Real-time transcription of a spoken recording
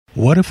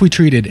What if we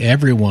treated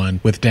everyone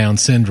with Down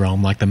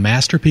syndrome like the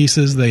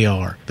masterpieces they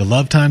are? The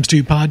Love Times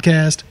 2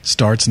 podcast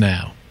starts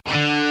now.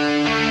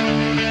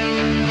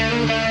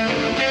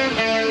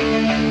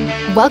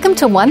 Welcome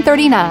to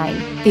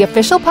 139, the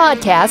official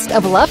podcast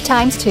of Love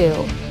Times 2.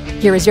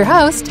 Here is your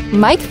host,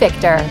 Mike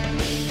Victor.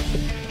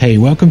 Hey,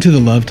 welcome to the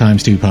Love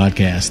Times 2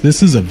 podcast.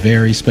 This is a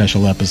very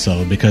special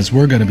episode because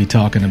we're going to be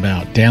talking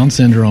about Down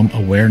Syndrome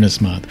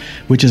Awareness Month,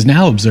 which is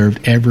now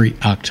observed every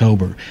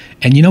October.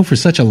 And you know, for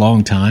such a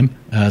long time,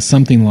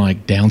 something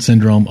like Down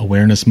Syndrome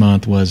Awareness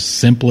Month was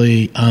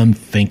simply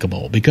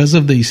unthinkable because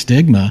of the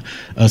stigma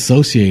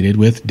associated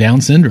with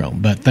Down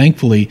syndrome. But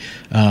thankfully,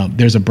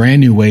 there's a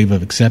brand new wave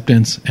of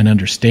acceptance and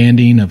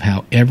understanding of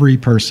how every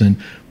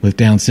person with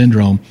Down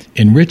syndrome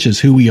enriches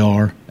who we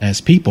are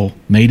as people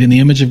made in the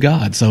image of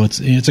God. So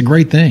it's a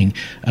great thing.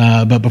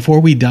 But before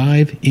we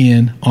dive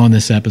in on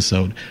this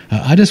episode,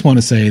 I just want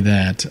to say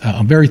that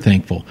I'm very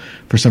thankful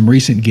for some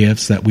recent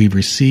gifts that we've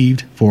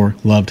received for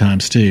Love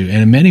Times 2.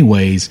 And in many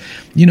ways,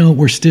 you know,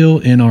 we're still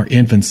in our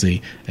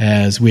infancy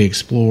as we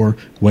explore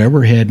where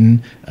we're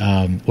heading,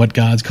 what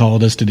God's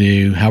called us to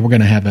do, how we're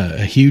going to have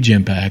a huge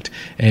impact.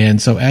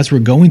 And so as we're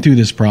going through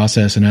this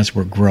process and as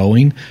we're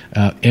growing,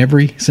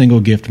 every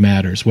single gift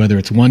matters, whether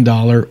it's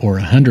 $1 or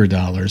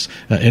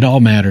 $100, it all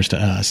matters to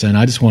us. And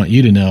I just want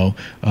you to know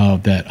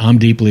that I'm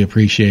deeply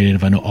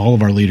appreciative. I know all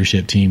of our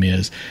leadership team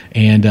is.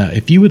 And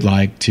if you would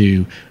like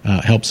to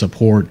help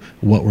support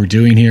what we're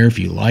doing here, if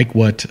you like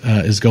what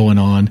is going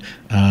on,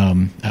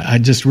 I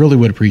just really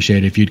would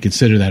appreciate it if you'd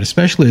consider that,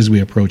 especially as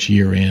we approach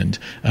year end.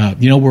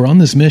 You know, we're on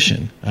this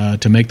mission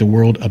to make the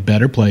world a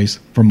better place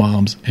for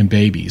moms and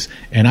babies.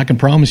 And I can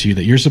promise you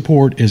that your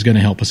support is going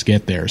to help us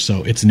get there.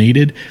 So it's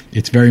needed.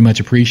 It's very much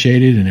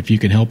appreciated. And if you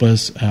can help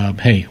us,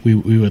 hey, we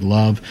would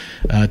love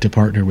to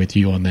partner with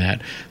you on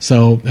that.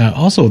 So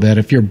also that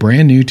if you're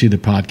brand new to the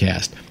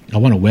podcast, I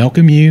want to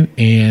welcome you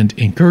and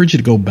encourage you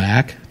to go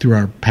back through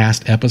our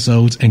past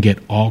episodes and get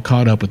all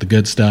caught up with the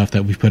good stuff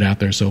that we've put out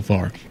there so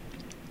far.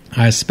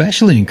 I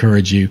especially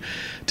encourage you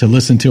to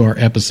listen to our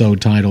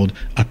episode titled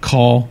A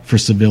Call for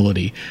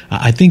Civility.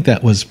 I think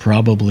that was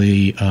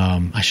probably,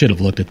 I should have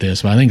looked at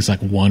this, but I think it's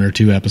like 1 or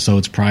 2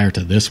 episodes prior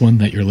to this one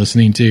that you're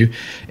listening to.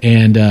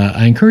 And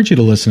I encourage you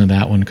to listen to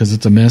that one because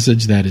it's a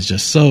message that is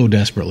just so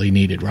desperately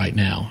needed right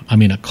now. I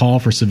mean, a call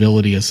for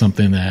civility is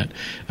something that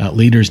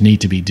leaders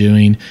need to be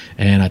doing.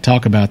 And I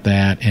talk about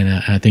that,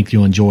 and I think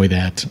you'll enjoy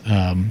that.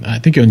 I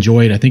think you'll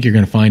enjoy it. I think you're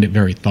going to find it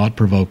very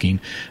thought-provoking.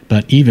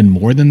 But even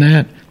more than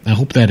that, I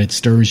hope that it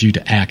stirs you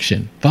to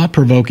action.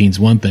 Thought-provoking is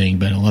one thing,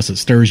 but unless it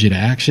stirs you to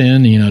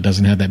action, you know, it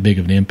doesn't have that big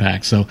of an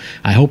impact. So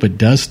I hope it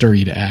does stir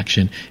you to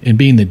action and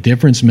being the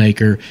difference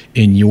maker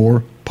in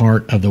your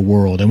part of the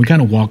world. And we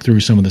kind of walk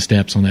through some of the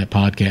steps on that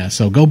podcast.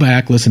 So go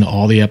back, listen to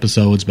all the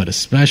episodes, but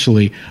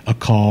especially A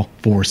Call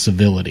for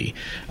Civility.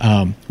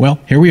 Well,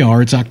 here we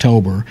are. It's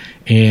October,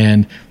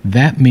 and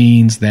that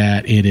means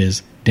that it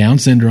is Down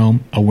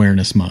Syndrome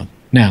Awareness Month.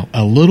 Now,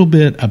 a little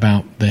bit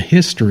about the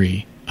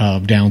history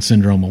of Down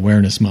Syndrome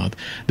Awareness Month.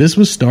 This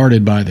was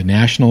started by the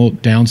National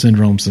Down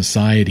Syndrome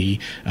Society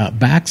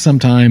back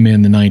sometime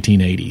in the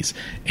 1980s.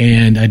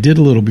 And I did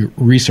a little bit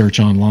research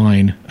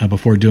online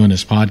before doing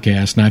this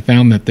podcast, and I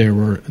found that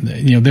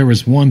there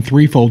was one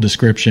threefold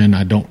description.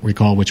 I don't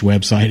recall which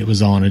website it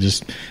was on. I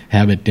just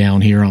have it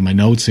down here on my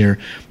notes here.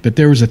 But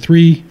there was a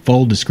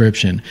threefold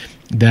description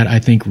that I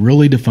think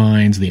really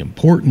defines the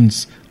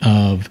importance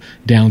of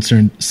Down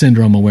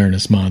Syndrome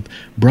Awareness Month,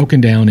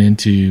 broken down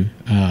into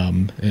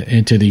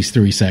these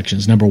 3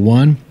 sections. Number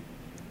 1,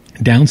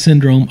 Down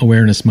Syndrome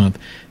Awareness Month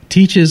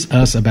teaches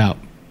us about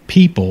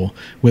people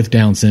with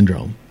Down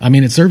syndrome. I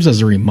mean, it serves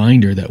as a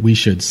reminder that we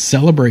should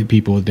celebrate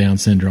people with Down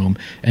syndrome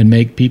and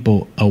make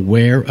people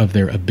aware of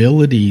their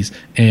abilities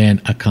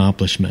and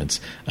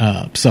accomplishments.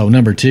 So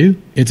number 2,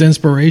 it's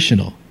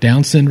inspirational.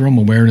 Down Syndrome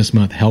Awareness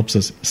Month helps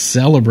us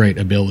celebrate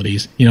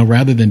abilities, you know,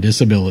 rather than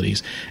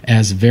disabilities,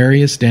 as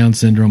various Down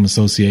syndrome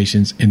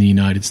associations in the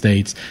United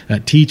States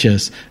teach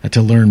us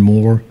to learn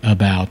more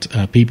about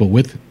people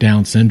with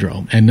Down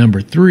syndrome. And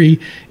number 3,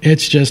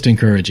 it's just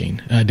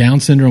encouraging.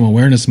 Down Syndrome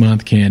Awareness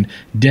Month can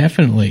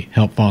definitely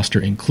help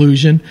foster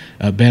inclusion,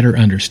 better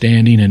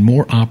understanding, and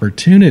more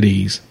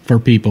opportunities for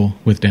people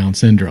with Down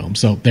syndrome.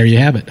 So there you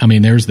have it. I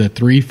mean, there's the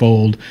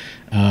threefold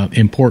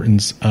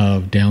importance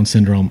of Down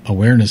Syndrome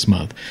Awareness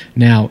Month.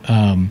 Now,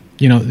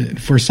 you know,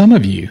 for some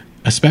of you,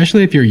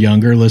 especially if you're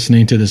younger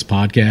listening to this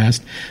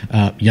podcast,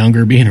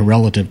 younger being a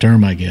relative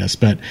term, I guess,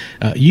 but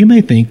you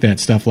may think that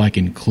stuff like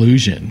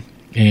inclusion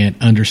and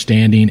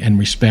understanding and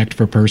respect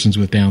for persons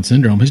with Down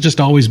syndrome has just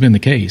always been the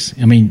case.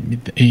 I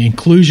mean,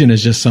 inclusion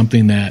is just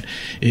something that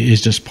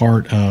is just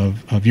part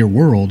of your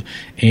world,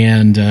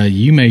 and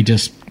you may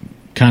just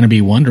kind of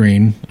be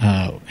wondering,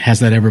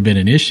 has that ever been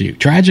an issue?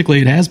 Tragically,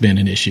 it has been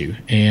an issue.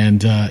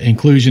 And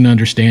inclusion,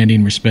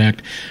 understanding,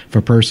 respect for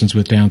persons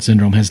with Down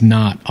syndrome has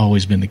not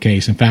always been the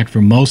case. In fact,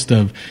 for most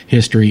of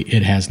history,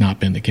 it has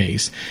not been the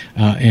case.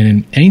 And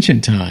in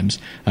ancient times,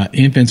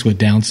 infants with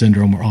Down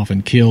syndrome were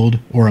often killed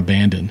or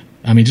abandoned.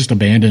 I mean, just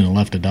abandoned and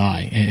left to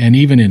die. And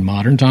even in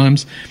modern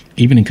times,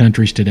 even in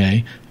countries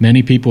today,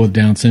 many people with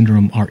Down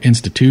syndrome are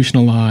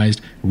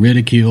institutionalized,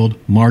 ridiculed,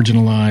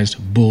 marginalized,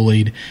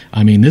 bullied.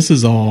 I mean, this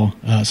is all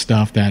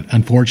stuff that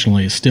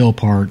unfortunately is still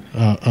part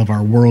of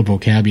our world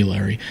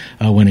vocabulary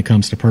when it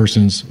comes to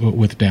persons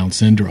with Down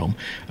syndrome.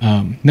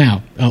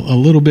 Now, a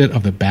little bit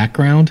of the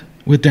background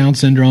with Down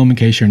syndrome, in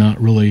case you're not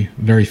really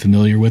very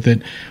familiar with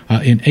it.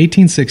 In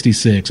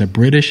 1866, a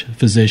British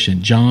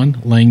physician,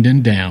 John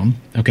Langdon Down,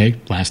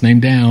 last name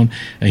Down,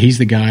 he's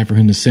the guy for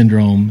whom the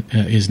syndrome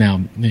is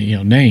now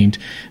named.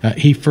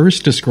 He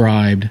first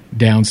described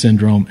Down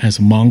syndrome as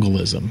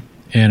Mongolism.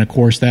 And, of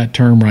course, that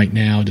term right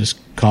now just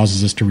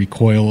causes us to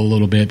recoil a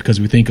little bit because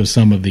we think of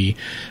some of the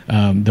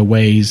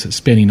ways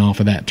spinning off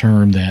of that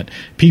term that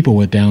people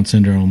with Down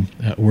syndrome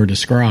were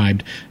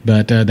described.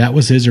 But that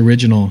was his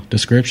original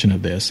description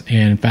of this.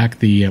 And, in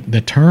fact,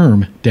 the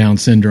term Down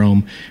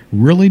syndrome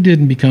really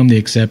didn't become the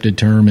accepted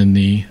term in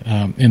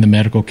the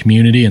medical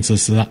community and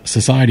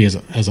society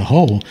as a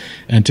whole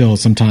until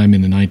sometime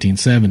in the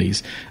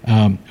 1970s.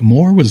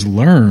 More was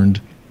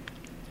learned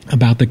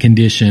about the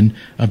condition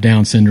of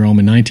Down syndrome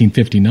in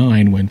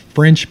 1959 when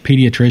French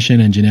pediatrician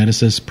and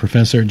geneticist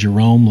Professor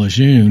Jerome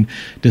Lejeune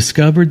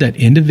discovered that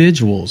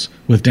individuals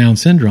with Down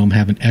syndrome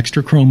have an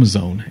extra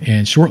chromosome,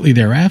 and shortly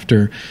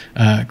thereafter,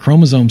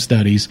 chromosome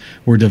studies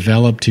were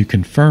developed to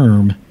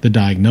confirm the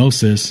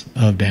diagnosis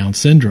of Down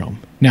syndrome.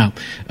 Now,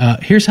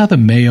 here's how the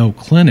Mayo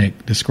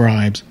Clinic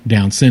describes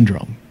Down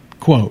syndrome.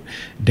 Quote,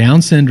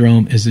 Down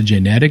syndrome is a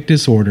genetic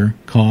disorder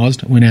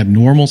caused when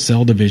abnormal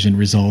cell division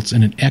results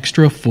in an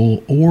extra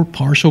full or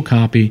partial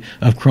copy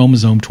of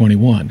chromosome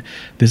 21.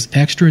 This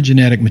extra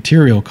genetic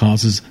material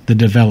causes the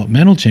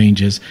developmental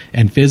changes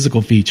and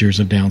physical features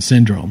of Down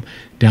syndrome.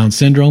 Down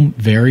syndrome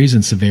varies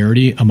in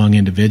severity among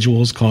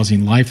individuals,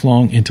 causing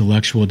lifelong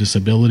intellectual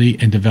disability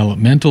and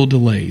developmental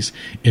delays.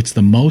 It's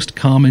the most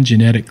common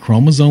genetic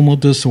chromosomal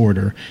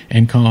disorder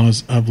and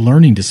cause of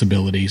learning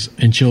disabilities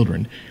in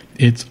children.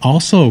 It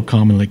also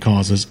commonly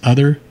causes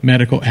other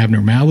medical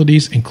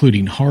abnormalities,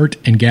 including heart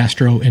and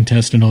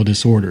gastrointestinal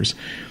disorders.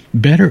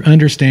 Better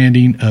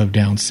understanding of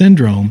Down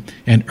syndrome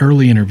and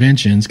early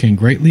interventions can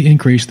greatly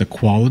increase the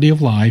quality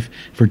of life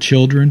for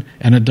children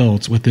and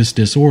adults with this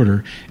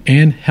disorder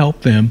and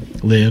help them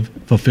live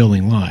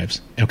fulfilling lives.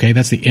 Okay,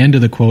 that's the end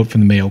of the quote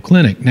from the Mayo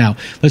Clinic. Now,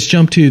 let's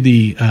jump to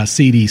the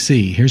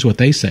CDC. Here's what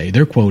they say.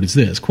 Their quote is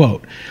this,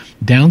 quote,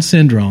 Down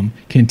syndrome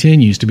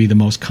continues to be the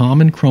most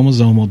common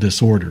chromosomal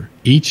disorder.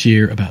 Each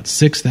year, about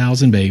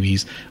 6,000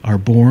 babies are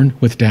born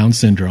with Down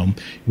syndrome,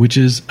 which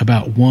is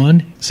about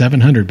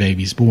 1,700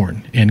 babies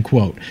born, end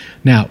quote.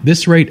 Now,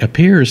 this rate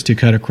appears to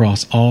cut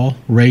across all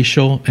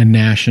racial and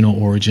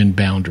national origin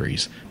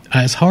boundaries.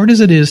 As hard as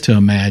it is to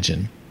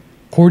imagine,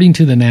 according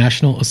to the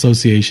National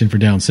Association for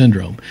Down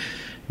Syndrome,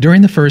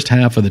 during the first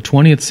half of the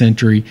 20th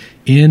century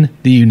in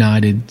the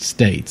United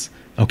States,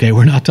 okay,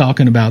 we're not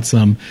talking about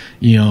some,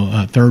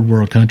 third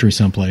world country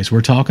someplace.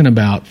 We're talking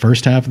about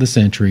first half of the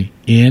century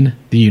in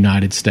the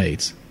United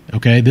States.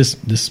 Okay,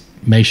 this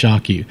may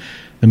shock you.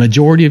 The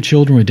majority of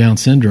children with Down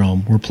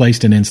syndrome were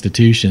placed in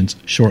institutions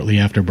shortly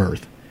after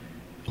birth.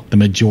 The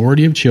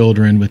majority of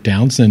children with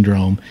Down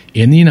syndrome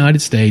in the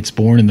United States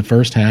born in the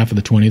first half of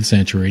the 20th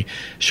century,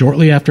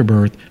 shortly after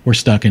birth, were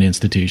stuck in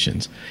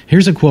institutions.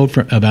 Here's a quote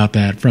about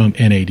that from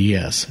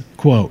NADS.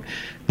 Quote,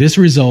 this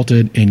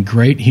resulted in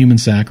great human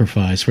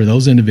sacrifice for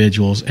those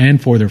individuals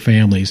and for their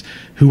families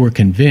who were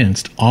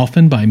convinced,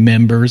 often by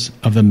members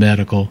of the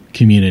medical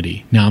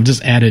community. Now, I'm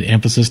just added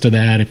emphasis to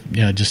that.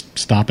 Just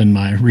stopping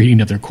my reading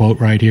of their quote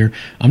right here.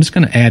 I'm just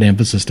going to add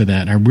emphasis to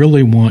that. And I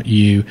really want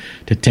you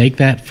to take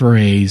that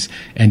phrase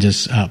and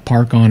just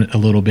park on it a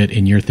little bit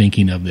in your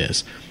thinking of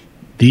this.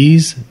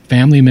 These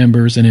family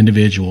members and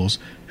individuals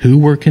who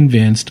were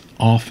convinced,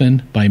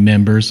 often by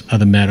members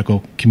of the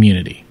medical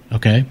community.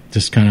 Okay?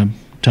 Just kind of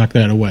tuck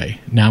that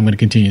away. Now I'm going to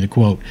continue the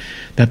quote.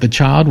 That the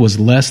child was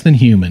less than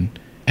human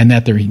and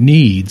that their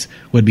needs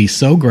would be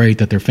so great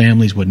that their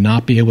families would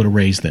not be able to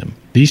raise them.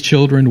 These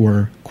children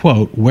were,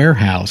 quote,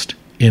 warehoused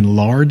in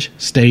large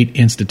state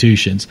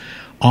institutions,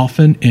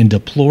 often in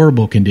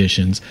deplorable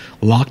conditions,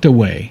 locked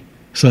away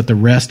so that the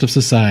rest of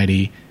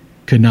society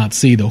could not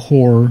see the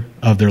horror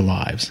of their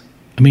lives.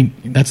 I mean,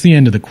 that's the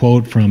end of the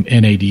quote from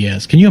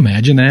NADS. Can you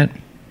imagine that?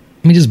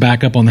 Let me just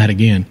back up on that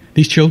again.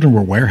 These children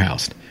were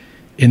warehoused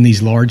in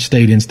these large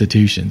state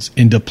institutions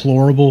in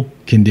deplorable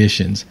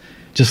conditions,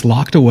 just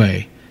locked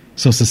away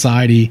so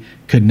society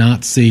could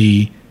not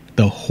see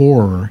the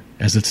horror,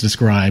 as it's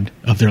described,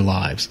 of their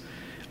lives.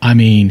 I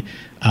mean,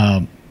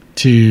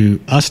 to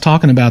us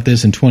talking about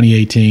this in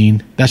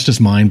 2018, that's just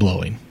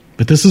mind-blowing.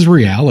 But this is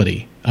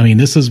reality. I mean,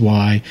 this is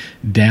why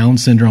Down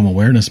Syndrome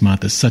Awareness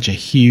Month is such a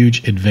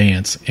huge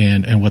advance,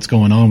 and what's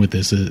going on with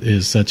this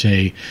is such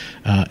a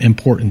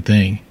important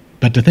thing.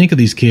 But to think of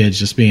these kids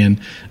just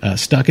being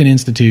stuck in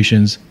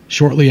institutions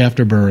shortly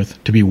after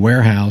birth, to be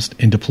warehoused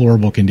in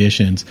deplorable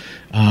conditions,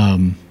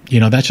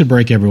 that should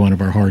break every one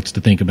of our hearts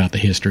to think about the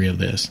history of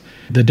this.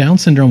 The Down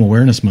Syndrome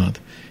Awareness Month,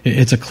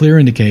 it's a clear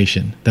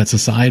indication that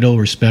societal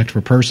respect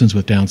for persons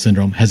with Down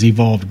syndrome has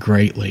evolved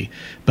greatly.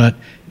 But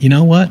you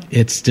know what?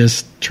 It's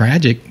just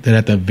tragic that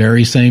at the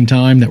very same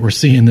time that we're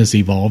seeing this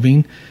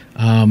evolving,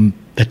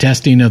 the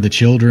testing of the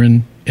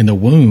children in the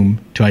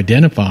womb to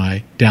identify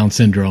Down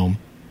syndrome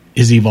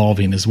is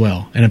evolving as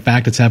well. And in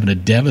fact, it's having a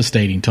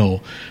devastating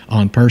toll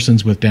on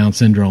persons with Down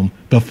syndrome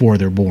before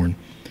they're born.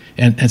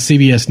 And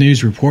CBS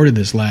News reported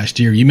this last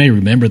year. You may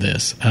remember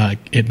this.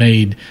 It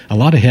made a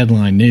lot of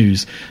headline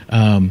news.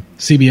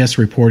 CBS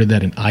reported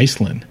that in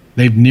Iceland,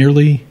 they've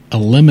nearly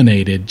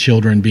eliminated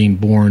children being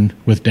born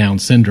with Down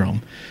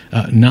syndrome,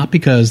 not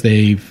because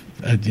they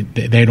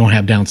don't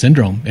have Down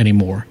syndrome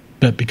anymore,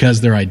 but because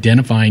they're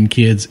identifying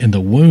kids in the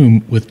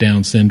womb with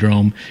Down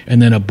syndrome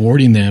and then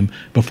aborting them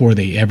before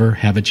they ever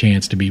have a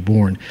chance to be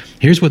born.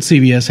 Here's what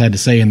CBS had to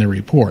say in their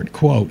report.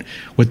 Quote,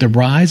 with the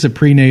rise of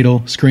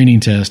prenatal screening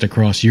tests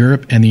across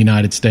Europe and the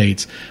United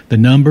States, the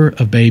number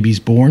of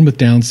babies born with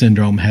Down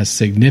syndrome has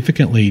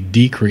significantly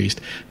decreased,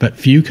 but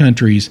few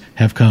countries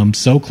have come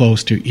so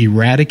close to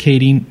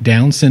eradicating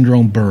Down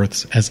syndrome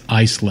births as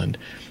Iceland.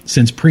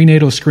 Since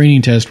prenatal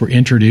screening tests were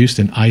introduced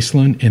in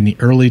Iceland in the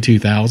early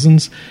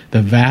 2000s,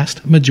 the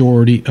vast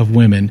majority of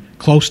women,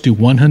 close to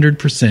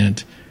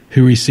 100%,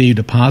 who received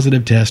a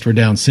positive test for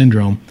Down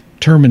syndrome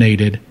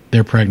terminated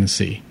their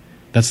pregnancy.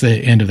 That's the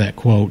end of that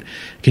quote.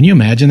 Can you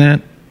imagine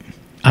that?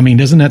 I mean,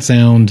 doesn't that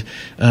sound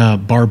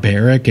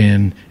barbaric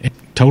and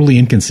totally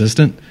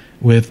inconsistent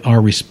with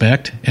our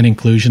respect and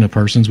inclusion of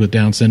persons with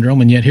Down syndrome?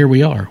 And yet here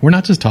we are. We're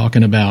not just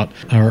talking about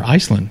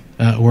Iceland.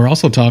 We're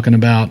also talking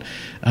about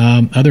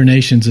other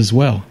nations as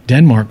well.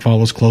 Denmark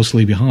follows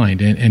closely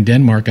behind, and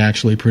Denmark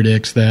actually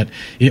predicts that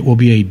it will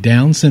be a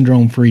Down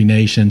syndrome-free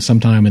nation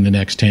sometime in the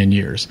next 10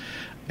 years.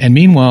 And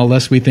meanwhile,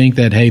 lest we think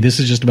that, hey, this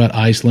is just about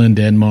Iceland,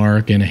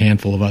 Denmark, and a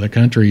handful of other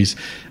countries,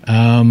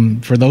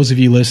 for those of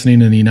you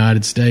listening in the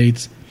United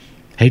States,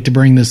 hate to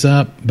bring this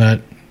up,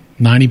 but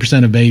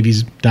 90% of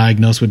babies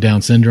diagnosed with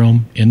Down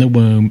syndrome in the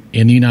womb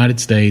in the United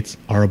States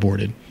are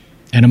aborted.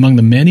 And among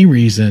the many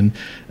reasons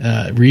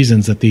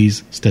that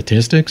these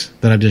statistics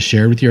that I've just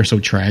shared with you are so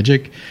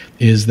tragic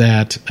is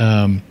that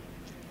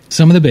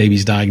some of the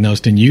babies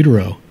diagnosed in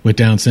utero with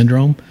Down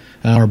syndrome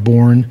are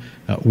born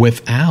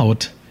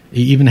without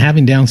even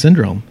having Down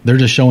syndrome. They're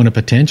just showing a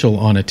potential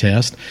on a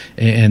test,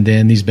 and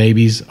then these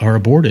babies are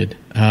aborted.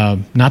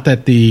 Not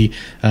that the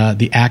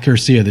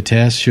accuracy of the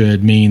test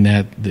should mean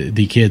that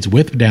the kids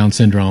with Down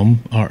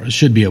syndrome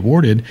should be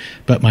aborted,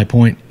 but my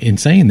point in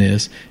saying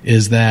this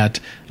is that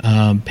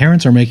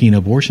parents are making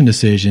abortion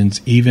decisions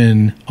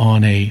even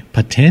on a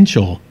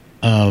potential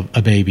of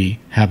a baby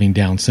having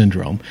Down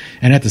syndrome.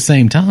 And at the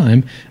same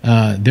time,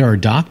 there are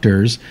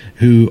doctors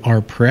who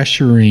are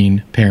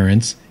pressuring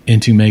parents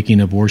into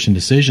making abortion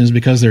decisions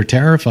because they're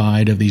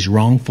terrified of these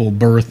wrongful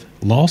birth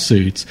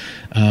lawsuits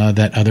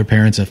that other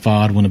parents have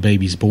filed when a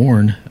baby's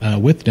born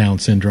with Down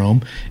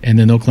syndrome, and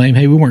then they'll claim,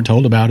 hey, we weren't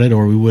told about it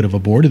or we would have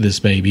aborted this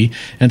baby.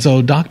 And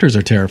so doctors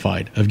are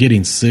terrified of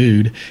getting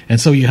sued, and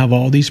so you have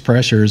all these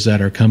pressures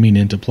that are coming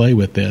into play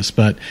with this.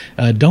 But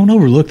don't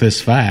overlook this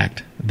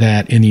fact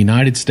that in the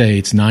United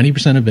States,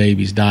 90% of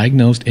babies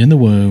diagnosed in the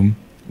womb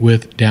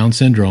with Down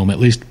syndrome, at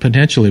least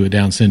potentially with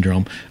Down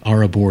syndrome,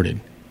 are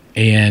aborted.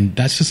 And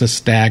that's just a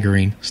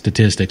staggering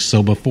statistic.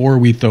 So before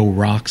we throw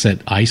rocks at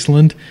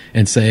Iceland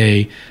and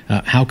say,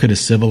 how could a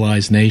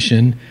civilized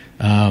nation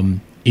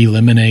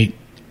eliminate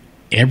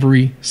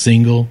every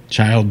single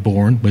child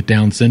born with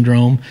Down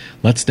syndrome,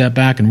 let's step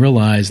back and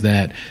realize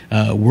that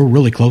we're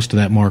really close to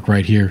that mark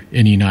right here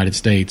in the United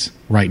States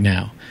right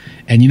now.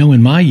 And,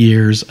 in my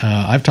years,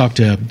 I've talked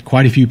to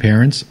quite a few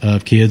parents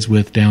of kids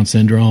with Down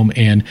syndrome,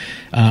 and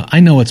I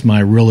know it's my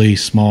really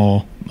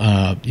small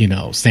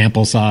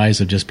sample size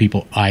of just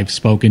people I've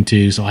spoken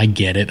to, so I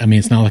get it. I mean,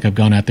 it's not like I've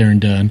gone out there and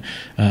done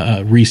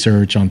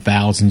research on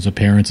thousands of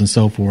parents and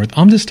so forth.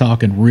 I'm just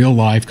talking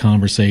real-life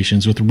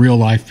conversations with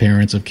real-life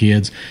parents of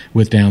kids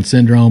with Down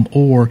syndrome,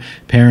 or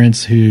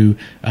parents who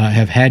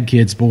have had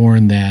kids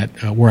born that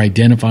were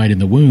identified in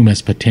the womb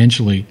as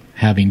potentially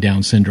having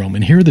Down syndrome.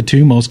 And here are the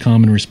two most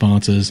common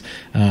responses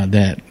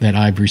that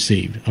I've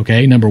received.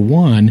 Okay, number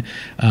one,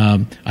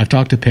 I've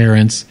talked to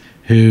parents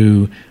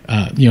who,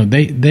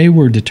 they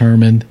were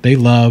determined, they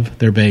love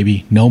their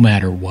baby no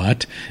matter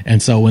what.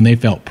 And so when they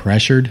felt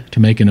pressured to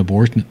make an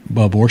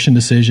abortion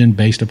decision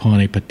based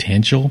upon a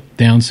potential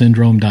Down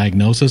syndrome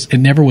diagnosis, it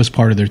never was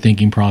part of their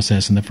thinking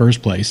process in the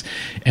first place.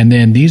 And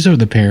then these are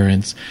the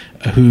parents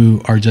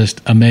who are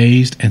just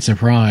amazed and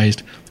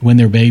surprised when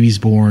their baby's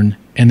born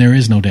and there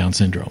is no Down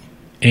syndrome.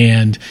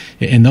 And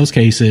in those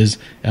cases,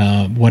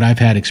 what I've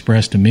had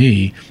expressed to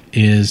me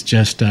is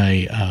just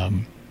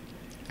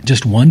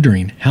just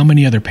wondering how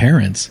many other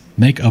parents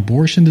make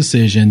abortion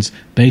decisions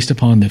based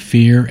upon the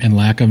fear and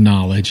lack of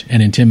knowledge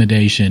and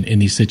intimidation in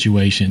these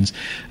situations,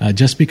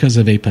 just because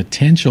of a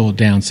potential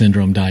Down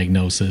syndrome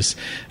diagnosis,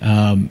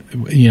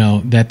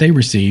 that they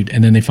received,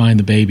 and then they find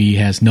the baby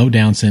has no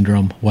Down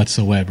syndrome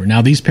whatsoever.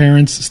 Now, these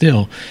parents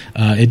still,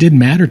 it didn't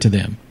matter to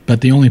them. But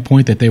the only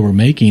point that they were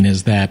making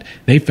is that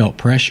they felt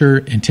pressure,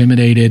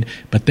 intimidated,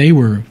 but they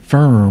were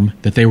firm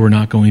that they were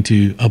not going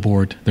to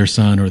abort their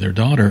son or their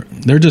daughter.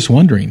 They're just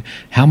wondering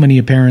how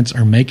many parents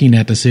are making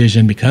that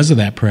decision because of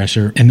that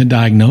pressure, and the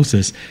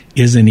diagnosis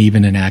isn't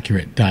even an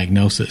accurate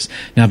diagnosis.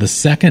 Now, the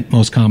second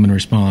most common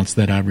response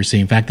that I've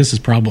received, in fact, this is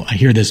probably, I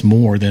hear this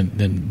more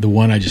than the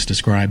one I just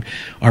described,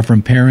 are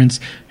from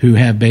parents who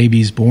have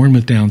babies born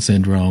with Down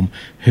syndrome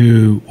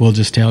who will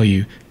just tell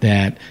you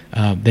that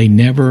they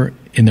never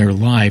in their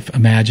life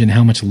imagine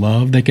how much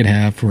love they could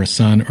have for a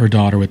son or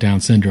daughter with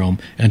Down syndrome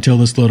until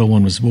this little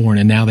one was born,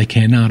 and now they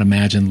cannot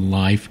imagine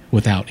life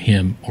without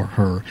him or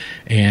her.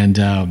 And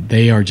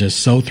they are just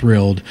so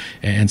thrilled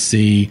and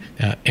see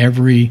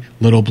every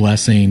little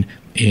blessing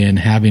in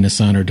having a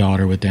son or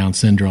daughter with Down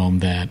syndrome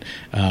that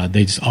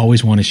they just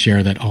always want to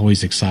share that,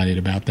 always excited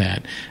about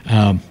that.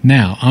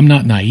 Now, I'm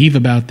not naive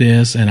about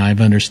this, and I've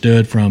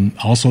understood from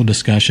also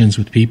discussions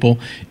with people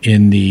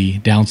in the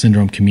Down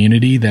syndrome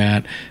community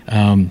that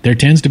there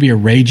tends to be a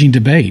raging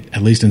debate,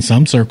 at least in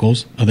some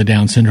circles of the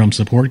Down syndrome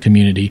support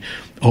community,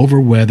 over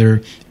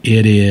whether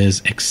it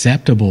is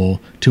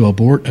acceptable to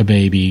abort a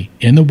baby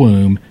in the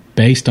womb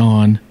based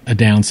on a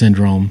Down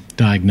syndrome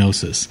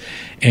diagnosis.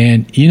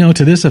 And,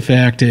 to this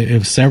effect, it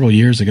was several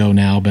years ago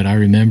now, but I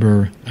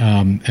remember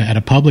at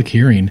a public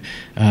hearing,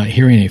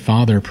 hearing a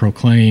father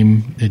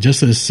proclaim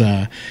just this,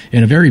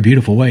 in a very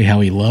beautiful way,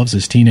 how he loves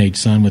his teenage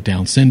son with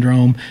Down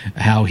syndrome,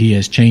 how he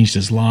has changed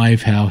his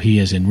life, how he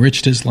has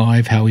enriched his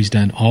life, how he's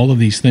done all of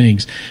these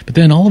things. But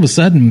then all of a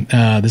sudden,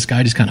 this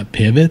guy just kind of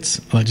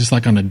pivots, just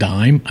like on a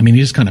dime. I mean,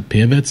 he just kind of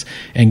pivots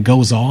and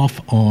goes off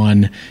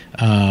on,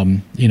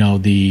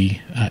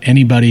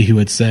 anybody who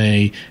would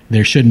say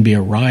there shouldn't be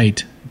a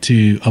right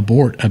to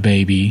abort a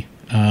baby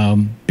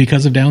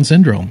because of Down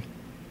syndrome.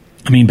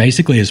 I mean,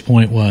 basically his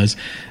point was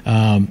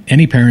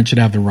any parent should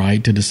have the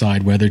right to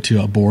decide whether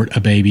to abort a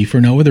baby for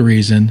no other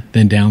reason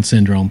than Down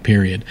syndrome,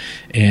 period.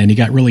 And he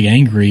got really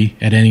angry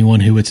at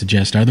anyone who would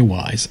suggest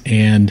otherwise.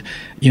 And,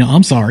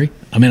 I'm sorry.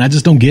 I mean, I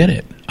just don't get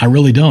it. I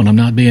really don't. I'm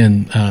not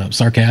being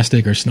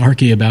sarcastic or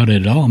snarky about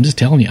it at all. I'm just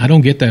telling you, I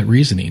don't get that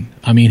reasoning.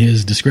 I mean,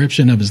 his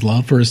description of his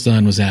love for his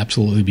son was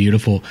absolutely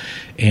beautiful,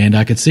 and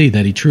I could see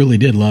that he truly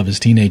did love his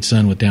teenage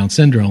son with Down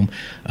syndrome.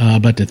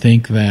 But to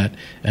think that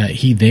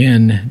he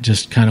then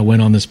just kind of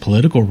went on this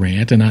political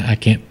rant, and I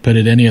can't put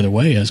it any other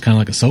way, it was kind of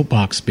like a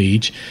soapbox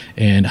speech,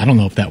 and I don't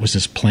know if that was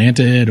just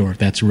planted or if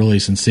that's really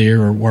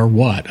sincere or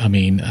what. I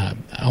mean,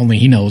 only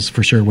he knows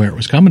for sure where it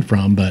was coming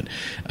from, but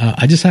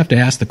I just have to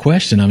ask the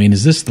question, I mean,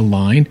 is this the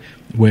line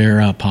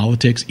where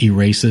politics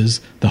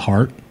erases the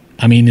heart?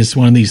 I mean, it's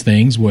one of these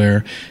things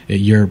where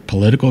your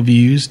political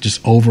views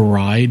just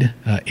override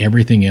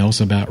everything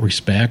else about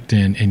respect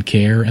and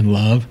care and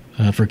love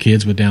for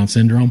kids with Down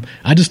syndrome.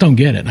 I just don't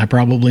get it, and I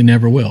probably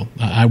never will.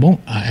 I won't.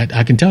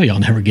 I can tell you I'll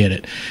never get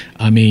it.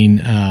 I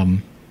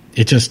mean,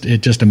 it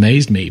just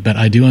amazed me. But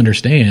I do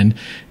understand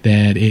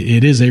that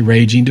it is a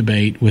raging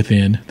debate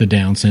within the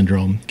Down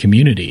syndrome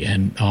community.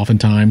 And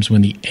oftentimes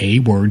when the A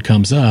word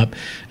comes up,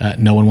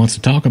 no one wants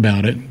to talk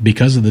about it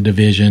because of the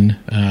division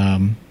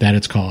that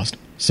it's caused.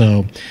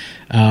 So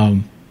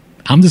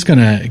I'm just going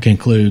to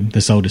conclude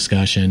this whole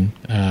discussion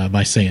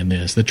by saying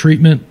this. The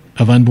treatment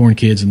of unborn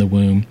kids in the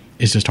womb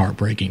is just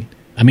heartbreaking.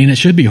 I mean, it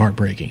should be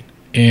heartbreaking.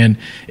 And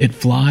it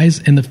flies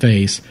in the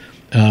face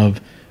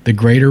of the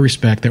greater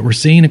respect that we're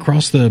seeing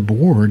across the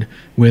board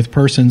with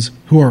persons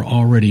who are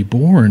already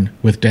born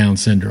with Down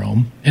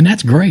syndrome. And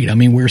that's great. I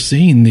mean, we're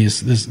seeing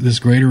this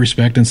greater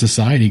respect in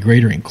society,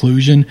 greater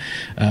inclusion,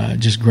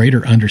 just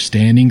greater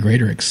understanding,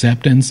 greater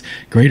acceptance,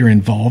 greater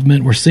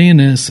involvement. We're seeing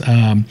this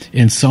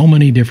in so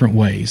many different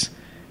ways.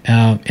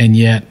 And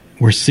yet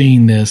we're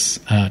seeing this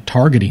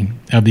targeting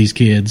of these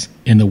kids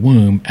in the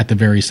womb at the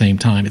very same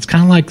time. It's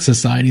kind of like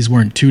society's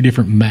wearing two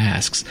different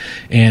masks,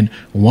 and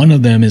one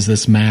of them is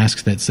this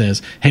mask that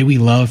says, hey, we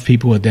love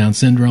people with Down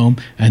syndrome,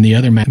 and the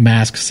other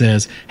mask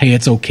says, hey,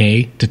 it's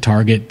okay to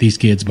target these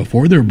kids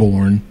before they're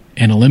born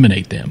and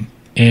eliminate them.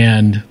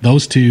 And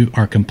those two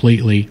are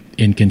completely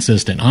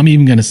inconsistent. I'm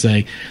even going to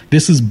say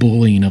this is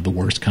bullying of the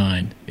worst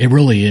kind. It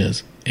really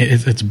is.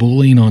 It's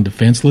bullying on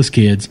defenseless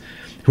kids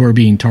who are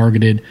being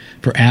targeted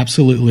for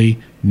absolutely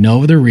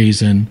no other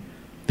reason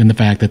than the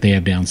fact that they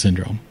have Down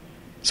syndrome.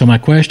 So my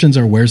questions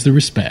are, where's the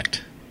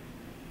respect?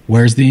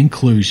 Where's the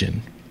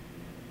inclusion?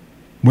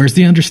 Where's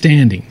the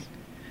understanding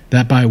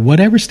that by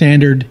whatever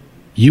standard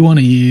you want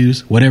to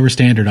use, whatever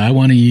standard I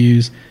want to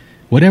use,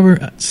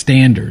 whatever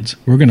standards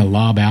we're going to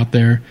lob out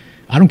there,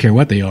 I don't care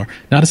what they are,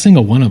 not a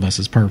single one of us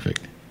is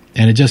perfect.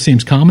 And it just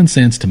seems common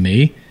sense to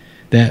me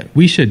that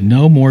we should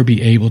no more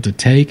be able to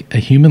take a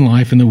human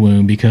life in the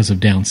womb because of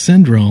Down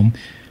syndrome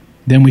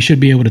than we should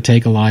be able to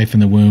take a life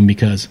in the womb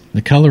because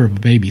the color of a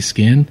baby's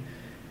skin,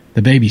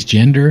 the baby's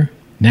gender,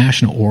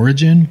 national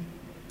origin,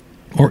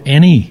 or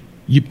any,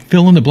 you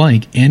fill in the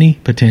blank, any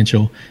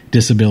potential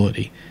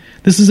disability.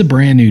 This is a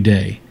brand new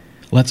day.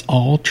 Let's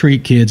all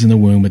treat kids in the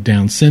womb with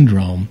Down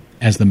syndrome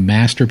as the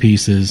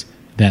masterpieces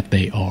that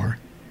they are.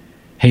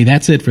 Hey,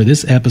 that's it for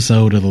this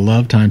episode of the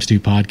Love Times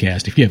 2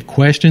 podcast. If you have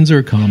questions or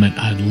a comment,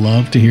 I'd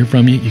love to hear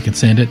from you. You can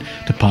send it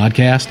to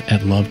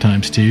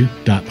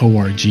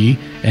podcast@lovetimes2.org.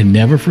 And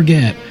never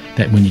forget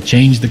that when you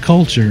change the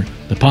culture,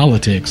 the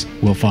politics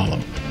will follow.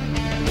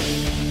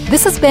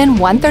 This has been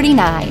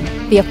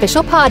 139, the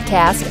official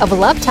podcast of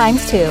Love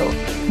Times 2.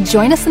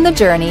 Join us in the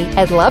journey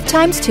at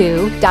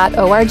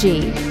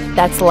lovetimes2.org.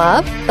 That's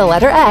love, the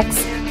letter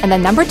X, and the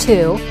number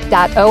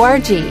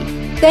 2.org.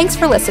 Thanks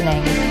for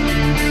listening.